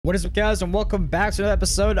What is up, guys, and welcome back to another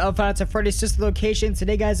episode of Freddy's Sister Location.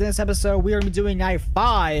 Today, guys, in this episode, we are going to be doing night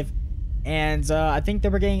 5. And I think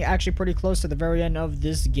that we're getting actually pretty close to the very end of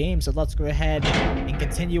this game. So let's go ahead and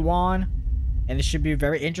continue on. And it should be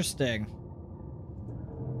very interesting.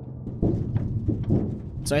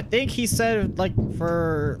 So I think he said, like,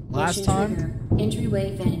 for last time,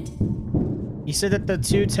 entryway vent. He said that the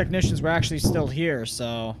 2 technicians were actually still here,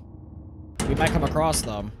 so we might come across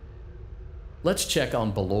them. Let's check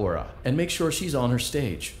on Ballora and make sure she's on her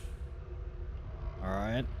stage.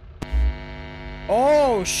 Alright.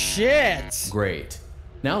 Oh, shit! Great.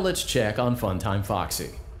 Now let's check on Funtime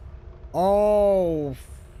Foxy. Oh,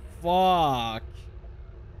 fuck.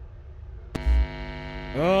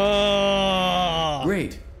 Ugh.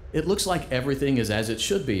 Great. It looks like everything is as it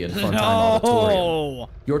should be in Funtime Auditorium.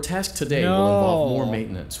 Your task today will involve more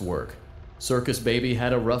maintenance work. Circus Baby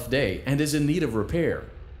had a rough day and is in need of repair.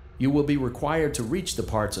 You will be required to reach the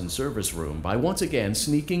parts and service room by once again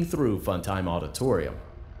sneaking through Funtime Auditorium.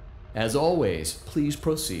 As always, please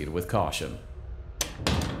proceed with caution.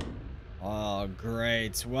 Oh,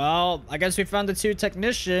 great. Well, I guess we found the 2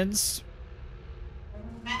 technicians.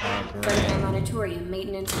 Oh, great. Funtime Auditorium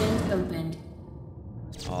maintenance vent opened.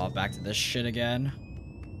 Oh, back to this shit again.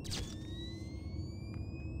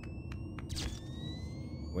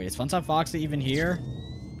 Wait, is Funtime Foxy even here?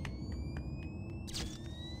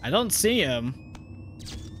 I don't see him.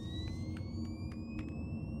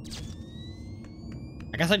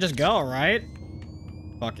 I guess I just go, right?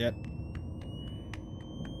 Fuck it.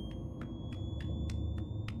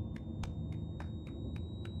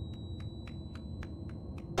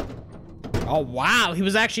 Oh, wow. He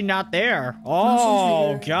was actually not there.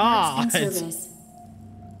 Oh, God.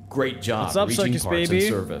 Great job. What's up, reaching Circus parts Baby? and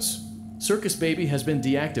service. Circus Baby has been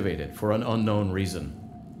deactivated for an unknown reason.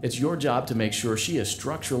 It's your job to make sure she is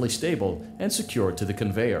structurally stable and secured to the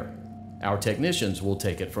conveyor. Our technicians will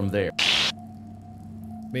take it from there.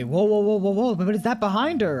 Wait, whoa, whoa, whoa, whoa, whoa. What is that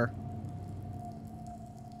behind her?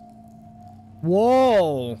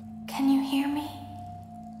 Whoa. Can you hear me?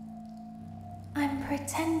 I'm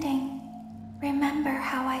pretending. Remember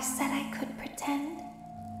how I said I could pretend?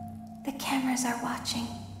 The cameras are watching.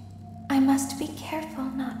 I must be careful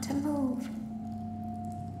not to move.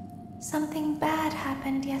 Something bad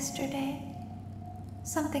happened yesterday.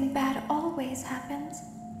 Something bad always happens.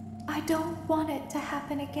 I don't want it to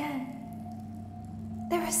happen again.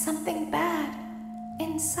 There is something bad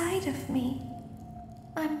inside of me.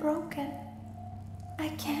 I'm broken. I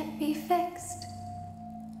can't be fixed.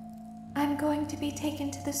 I'm going to be taken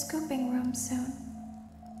to the scooping room soon,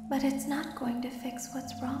 but it's not going to fix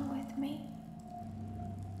what's wrong with me.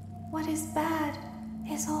 What is bad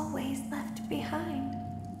is always left behind.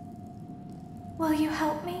 Will you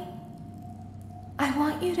help me? I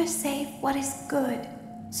want you to save what is good,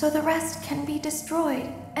 so the rest can be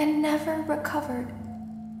destroyed and never recovered.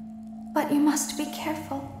 But you must be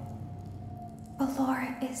careful.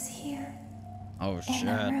 Ballora is here. Oh, shit. In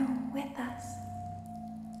the room with us.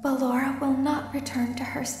 Ballora will not return to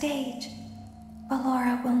her stage.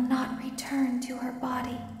 Ballora will not return to her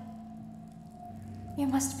body. You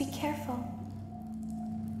must be careful.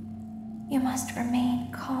 You must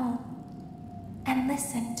remain calm and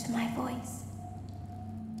listen to my voice.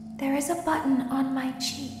 There is a button on my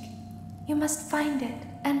cheek. You must find it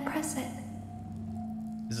and press it.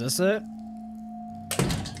 Is this it?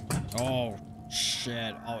 Oh,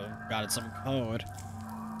 shit. Oh, God, it's some code.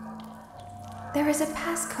 There is a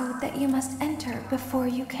passcode that you must enter before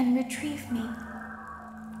you can retrieve me.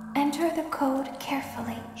 Enter the code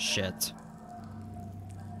carefully. Shit.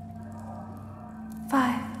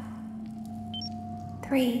 5,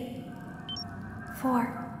 3,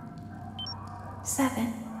 4,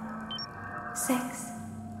 7, 6,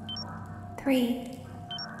 3,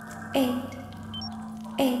 8,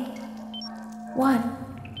 8,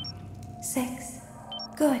 1, 6.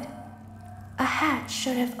 Good. A hatch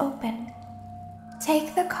should have opened.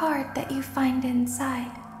 Take the card that you find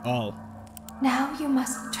inside. Oh. Now you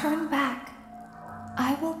must turn back.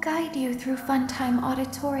 I will guide you through Funtime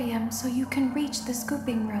Auditorium so you can reach the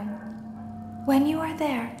scooping room. When you are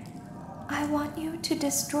there, I want you to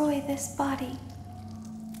destroy this body.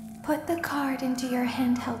 Put the card into your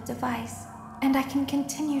handheld device, and I can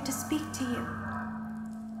continue to speak to you.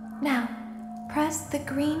 Now, press the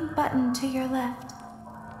green button to your left.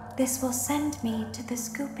 This will send me to the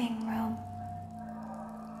scooping room.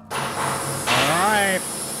 Alright.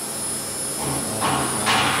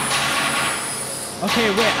 Okay,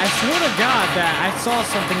 wait, I swear to God that I saw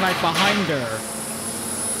something like behind her.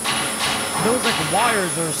 There was like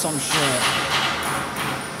wires or some shit.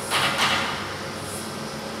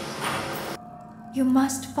 You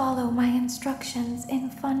must follow my instructions in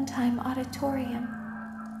Funtime Auditorium.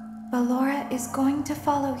 Ballora is going to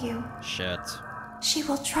follow you. Shit. She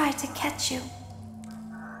will try to catch you.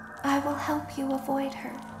 I will help you avoid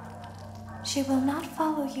her. She will not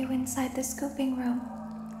follow you inside the scooping room.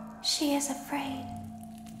 She is afraid.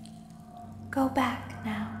 Go back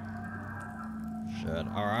now. Shit.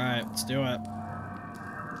 Alright, let's do it.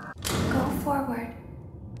 Go forward.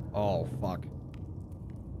 Oh, fuck.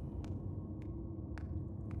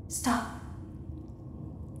 Stop.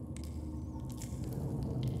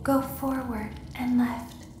 Go forward and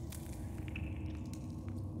left.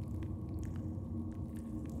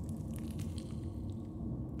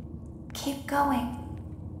 Keep going.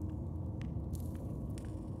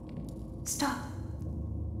 Stop.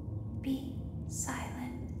 Be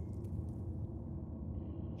silent.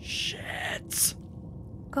 Shit.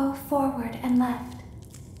 Go forward and left.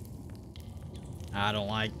 I don't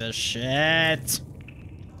like this shit.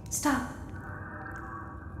 Stop.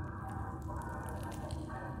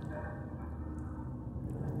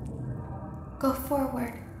 Go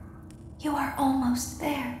forward. You are almost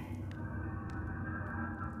there.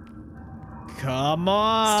 Come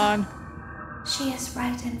on. Stop. She is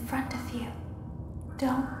right in front of you.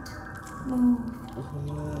 Don't move.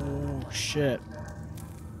 Oh, shit.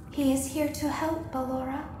 He is here to help,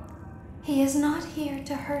 Ballora. He is not here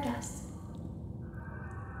to hurt us.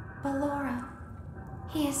 Ballora,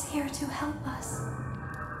 he is here to help us.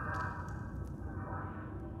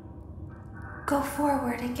 Go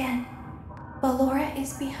forward again. Ballora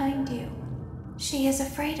is behind you. She is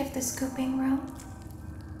afraid of the scooping room.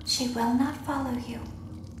 She will not follow you.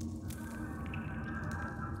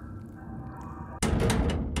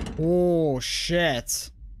 Oh,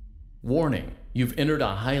 shit. Warning, you've entered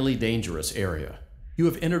a highly dangerous area. You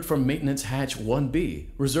have entered from Maintenance Hatch 1B,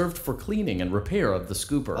 reserved for cleaning and repair of the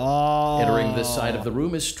scooper. Oh. Entering this side of the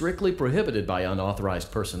room is strictly prohibited by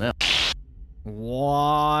unauthorized personnel.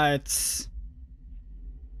 What?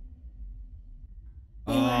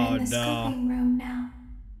 You are in the no. scooping room now.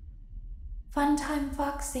 Funtime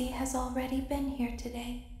Foxy has already been here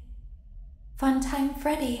today. Funtime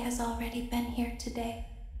Freddy has already been here today.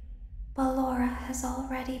 Ballora has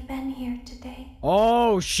already been here today.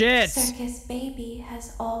 Oh, shit. Circus Baby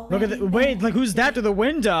has already Look at the, wait, like who's that through the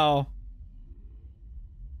window?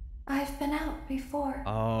 I've been out before.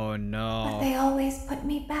 Oh, But no. they always put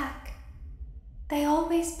me back. They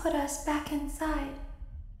always put us back inside.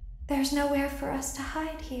 There's nowhere for us to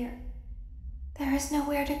hide here. There is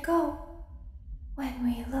nowhere to go when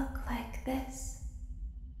we look like this.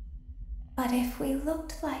 But if we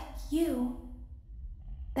looked like you,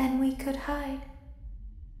 then we could hide.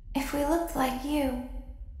 If we looked like you,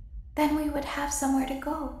 then we would have somewhere to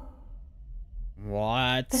go.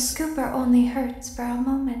 What? The scooper only hurts for a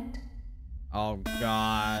moment. Oh,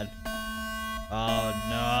 God. Oh,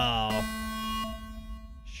 no.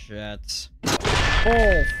 Shit.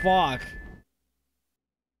 Oh, fuck.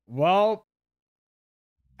 Well,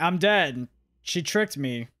 I'm dead. She tricked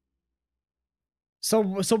me. So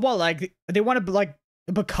what, like, they want to, like,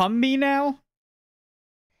 become me now?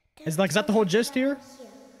 Is that the whole gist here?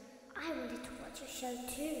 I wanted to watch a show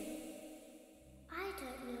too. I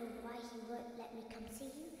don't know why you won't let me come see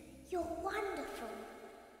you. You're wonderful.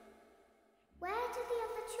 Where did the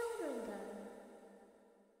other children go?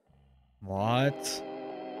 What?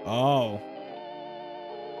 Oh.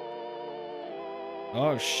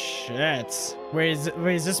 Oh, shit. Wait,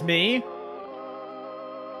 is this me?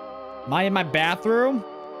 Am I in my bathroom?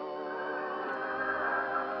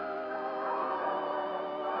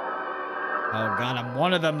 Oh, God, I'm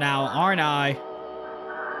one of them now, aren't I?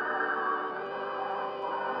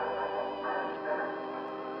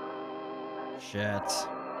 Shit.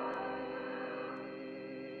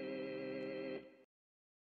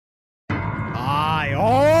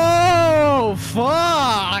 Oh,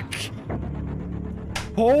 fuck!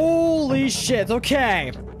 Holy shit,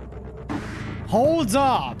 okay. Hold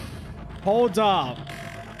up. Hold up.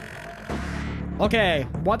 Okay,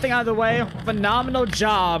 one thing out of the way. Phenomenal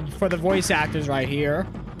job for the voice actors right here.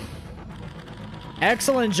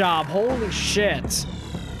 Excellent job. Holy shit.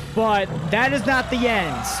 But that is not the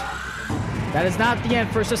end. That is not the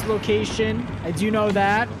end for this location. I do know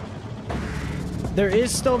that. There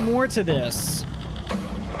is still more to this.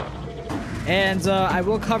 And I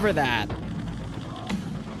will cover that.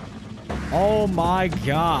 Oh my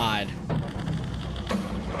god.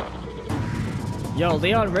 Yo,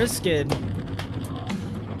 Leon Riskin.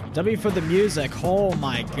 W for the music. Oh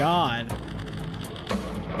my god.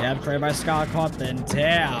 Yeah, created by Scott Cawthon.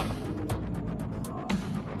 Damn.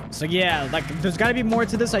 So yeah, like, there's gotta be more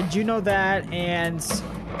to this. I do know that. And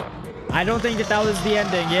I don't think that was the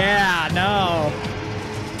ending. Yeah, no.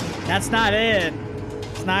 That's not it.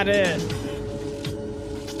 It's not it.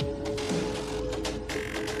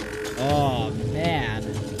 Oh, man.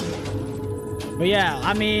 But yeah,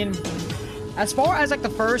 I mean, as far as like the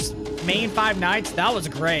first main 5 nights, that was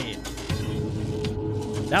great.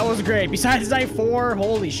 That was great. Besides night 4,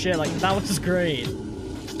 holy shit, like that was just great.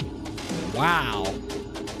 Wow.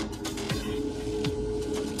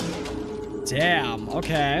 Damn,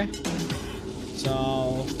 okay.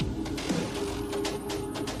 So,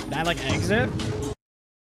 did I like exit?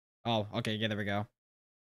 Oh, okay, yeah, there we go.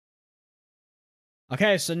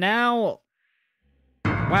 Okay, so now,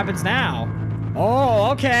 what happens now?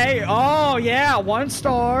 Oh, okay. Oh, yeah, 1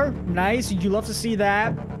 star. Nice, you love to see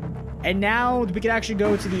that. And now we can actually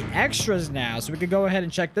go to the extras now. So we can go ahead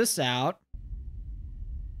and check this out.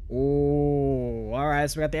 Oh, all right.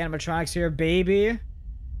 So we got the animatronics here, baby.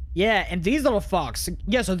 Yeah, and these little fucks.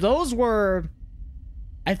 Yeah, so those were,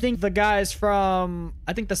 I think, the guys from,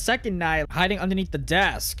 I think, the second night hiding underneath the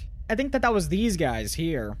desk. I think that was these guys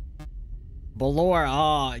here. Belore.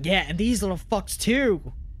 Oh, yeah, and these little fucks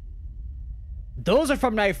too. Those are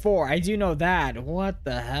from night 4. I do know that. What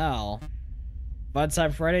the hell?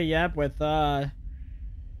 Funtime Freddy, yep, with, like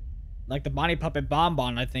the Bonnie Puppet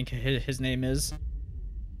Bonbon, I think his name is.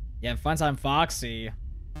 Yeah, Funtime Foxy.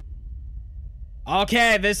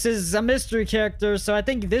 Okay, this is a mystery character, so I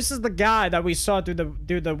think this is the guy that we saw through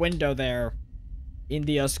the window there in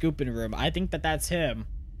the scooping room. I think that that's him.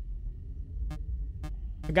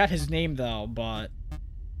 Forgot his name though, but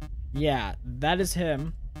yeah, that is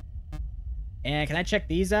him. And can I check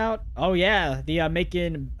these out? Oh yeah, the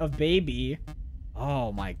making of baby.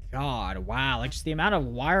 Oh my god, wow, like just the amount of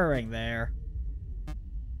wiring there.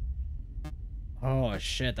 Oh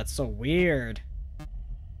shit, that's so weird.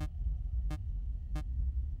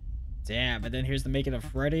 Damn, and then here's the making of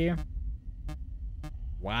Freddy.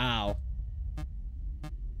 Wow.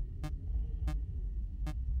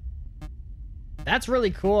 That's really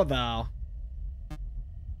cool though.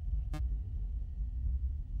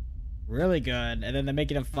 Really good. And then the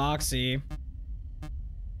making of Foxy.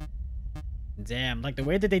 Damn, like the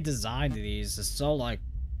way that they designed these is so like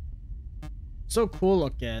so cool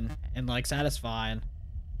looking and like satisfying.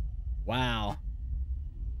 Wow.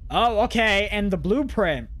 Oh, okay, and the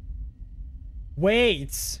blueprint.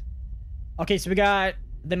 Wait. Okay, so we got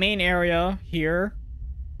the main area here.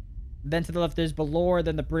 Then to the left is Belore,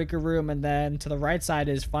 then the breaker room, and then to the right side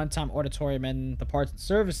is Funtime Auditorium and the parts and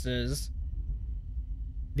services.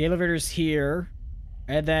 The elevator's here.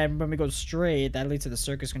 And then when we go straight, that leads to the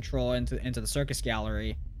circus control into the circus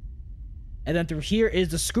gallery. And then through here is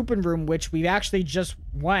the scooping room, which we actually just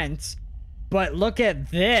went. But look at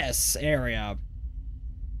this area.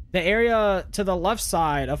 The area to the left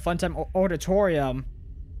side of Funtime Auditorium,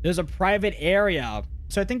 there's a private area.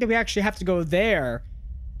 So I think that we actually have to go there.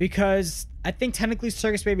 Because I think technically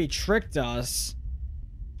Circus Baby tricked us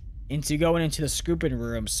into going into the scooping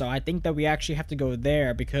room. So I think that we actually have to go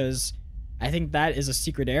there because I think that is a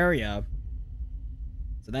secret area.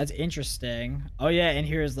 So that's interesting. Oh yeah, and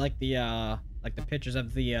here's like the pictures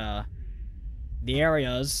of the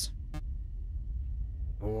areas.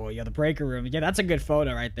 Oh yeah, the breaker room. Yeah, that's a good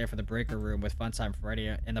photo right there for the breaker room with Funtime Freddy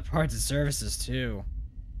and the parts and services too.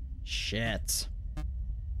 Shit.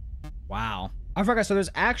 Wow. I forgot, so there's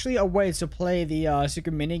actually a way to play the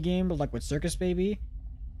secret minigame like with Circus Baby.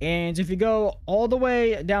 And if you go all the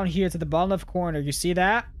way down here to the bottom left corner, you see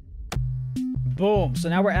that? Boom. So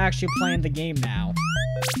now we're actually playing the game now.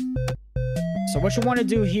 So what you want to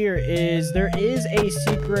do here is there is a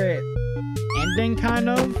secret ending kind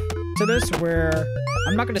of to this where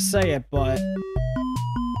I'm not going to say it, but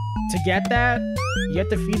to get that, you have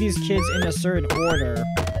to feed these kids in a certain order.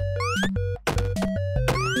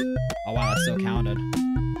 Oh wow, that still counted.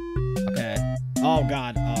 Okay. Oh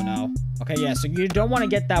god. Oh no. Okay, yeah, so you don't want to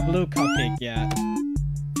get that blue cupcake yet.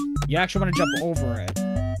 You actually want to jump over it.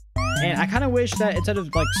 And I kind of wish that instead of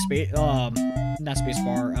like not space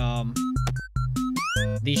bar,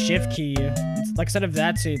 the shift key, it's like instead of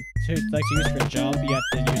that to use for jump, you have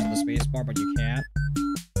to use the space bar, but you can't.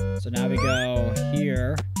 So now we go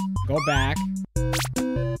here, go back,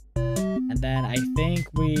 and then I think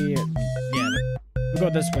we go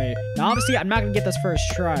this way. Now obviously I'm not gonna get this first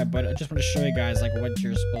try, but I just want to show you guys like what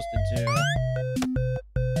you're supposed to do.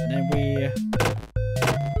 And then we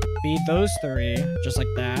feed those 3 just like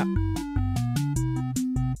that.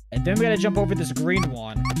 And then we gotta jump over this green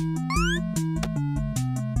one.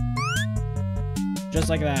 Just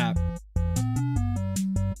like that.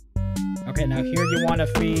 Okay, now here you want to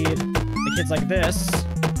feed the kids like this.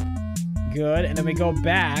 Good, and then we go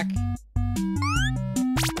back.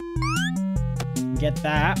 get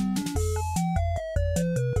that.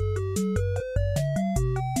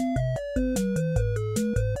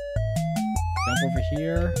 Jump over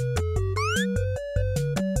here.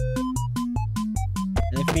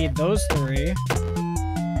 And then feed those 3.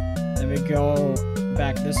 Then we go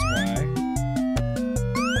back this way.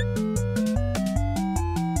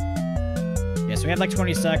 Yeah, so we have like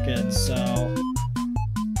 20 seconds, so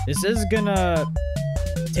this is gonna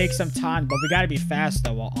take some time, but we gotta be fast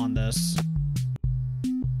though on this.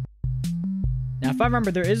 Now, if I remember,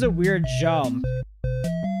 there is a weird jump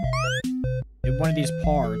in one of these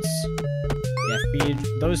parts. Yeah, feed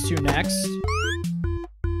those 2 next.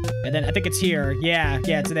 And then I think it's here. Yeah,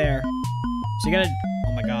 it's there. So you gotta...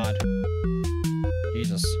 Oh my god.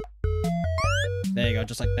 Jesus. There you go,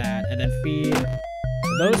 just like that. And then feed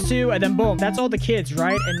those 2, and then boom. That's all the kids,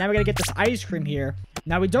 right? And now we gotta get this ice cream here.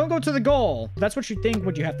 Now, we don't go to the goal. That's what you think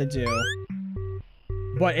what you have to do.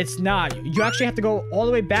 But it's not. You actually have to go all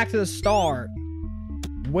the way back to the start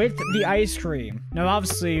with the ice cream. Now,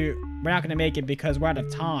 obviously, we're not going to make it because we're out of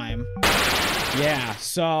time. Yeah,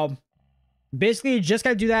 so basically, you just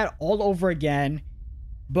got to do that all over again.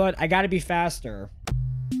 But I got to be faster.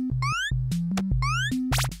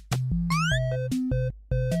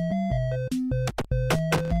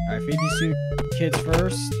 Alright, feed these 2 kids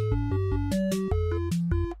first.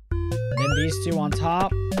 Then these 2 on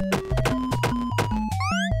top.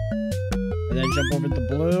 And then jump over the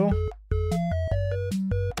blue.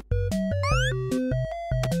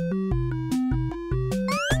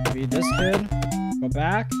 Feed this kid. Go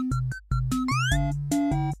back.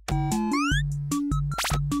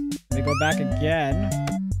 We go back again.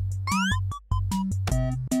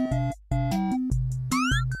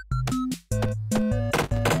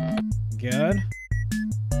 Good.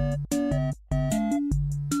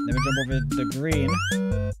 Then we jump over the green.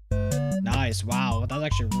 Nice. Wow. That was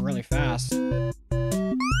actually really fast.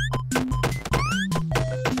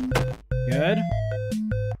 Good.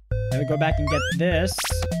 Then we go back and get this.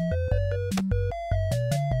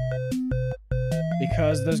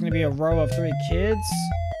 Because there's going to be a row of 3 kids.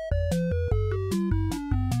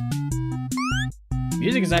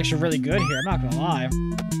 Music is actually really good here. I'm not going to lie.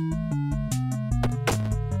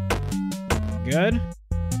 Good.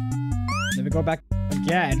 Then we go back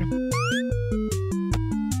again.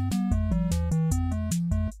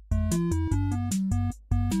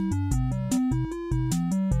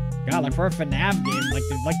 God, like for a FNAF game,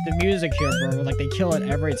 like the music here, bro, like they kill it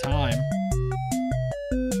every time.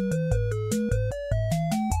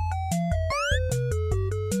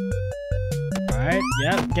 Alright,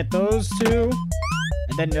 yep, get those 2.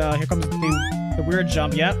 And then here comes the weird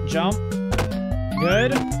jump. Yep, jump.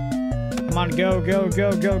 Good. Come on, go, go,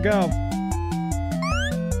 go, go, go.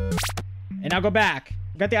 And now go back.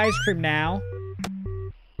 We got the ice cream now.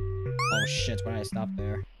 Oh shit, why did I stop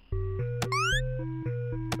there?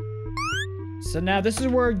 So now this is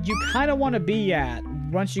where you kind of want to be at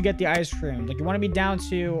once you get the ice cream. Like you want to be down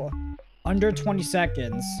to under 20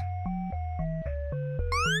 seconds.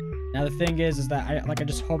 Now the thing is that I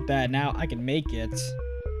just hope that now I can make it.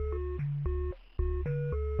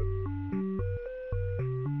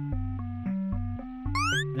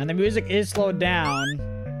 Now the music is slowed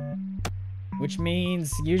down, which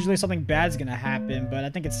means usually something bad's gonna happen, but I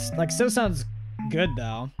think it's like still sounds good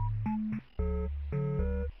though.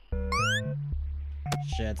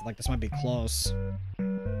 Shit, like this might be close.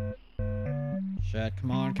 Shit,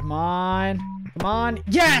 come on, come on. Come on.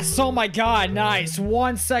 Yes! Oh my god, nice.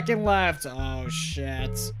 1 second left. Oh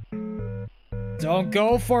shit. Don't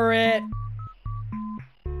go for it.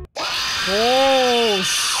 Oh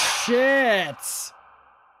shit.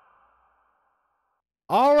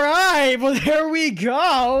 Alright, well there we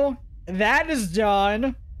go. That is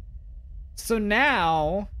done. So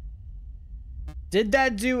now, did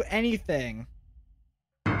that do anything?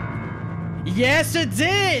 Yes, it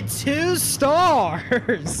did! 2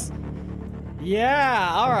 stars!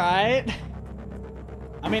 Yeah, alright.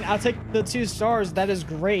 I mean, I'll take the 2 stars. That is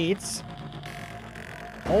great.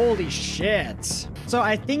 Holy shit. So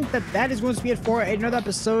I think that is going to be it for another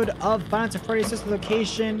episode of Final Fantasy Freddy Sister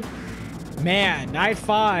Location. Man, night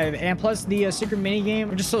 5, and plus the secret minigame.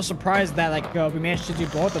 I'm just so surprised that like we managed to do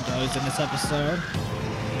both of those in this episode.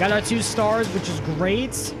 Got our 2 stars, which is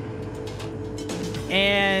great.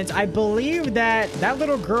 And I believe that that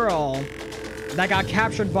little girl that got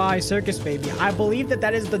captured by Circus Baby, I believe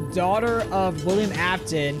that is the daughter of William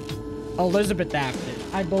Afton, Elizabeth Afton.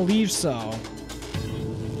 I believe so.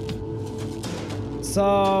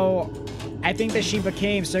 So, I think that she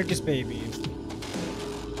became Circus Baby.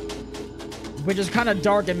 Which is kind of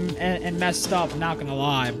dark and messed up, not gonna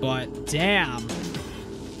lie, but damn.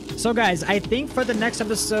 So guys, I think for the next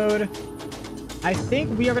episode, I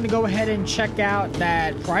think we are going to go ahead and check out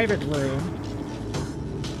that private room,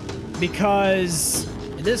 because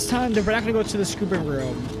this time we're not going to go to the scooping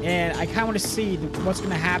room, and I kind of want to see what's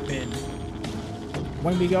going to happen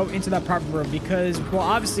when we go into that private room, because, well,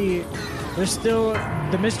 obviously there's still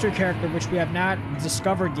the mystery character, which we have not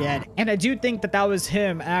discovered yet, and I do think that that was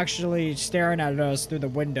him actually staring at us through the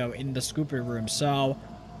window in the scooping room. So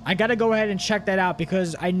I gotta go ahead and check that out,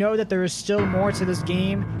 because I know that there is still more to this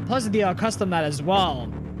game, plus the custom map as well,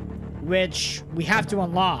 which we have to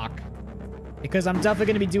unlock, because I'm definitely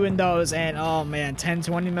gonna be doing those. And oh man,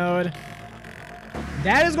 1020 mode,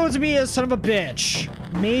 that is going to be a son of a bitch,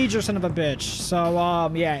 major son of a bitch. So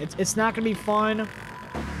yeah, it's not gonna be fun.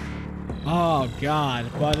 Oh god,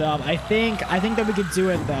 but I think that we could do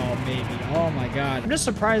it though, maybe. Oh my god, I'm just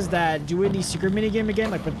surprised that doing the secret minigame again,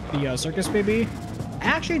 like with the circus baby,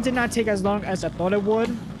 actually did not take as long as I thought it would,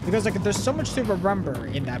 because like there's so much to remember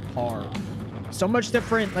in that part, so much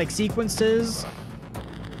different like sequences,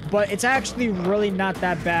 but it's actually really not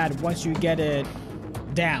that bad once you get it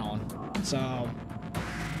down. So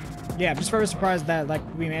yeah, I'm just very surprised that like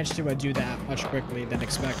we managed to do that much quickly than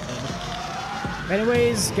expected.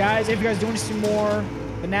 Anyways, guys, if you guys do want to see more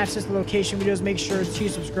the Nash System Location videos, make sure to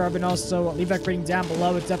subscribe and also leave that rating down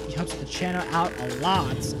below. It definitely helps the channel out a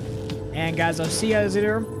lot. And guys, I'll see you guys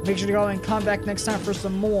later. Make sure to go and come back next time for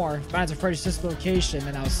some more Five Nights at Freddy's System Location,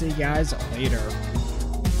 and I'll see you guys later.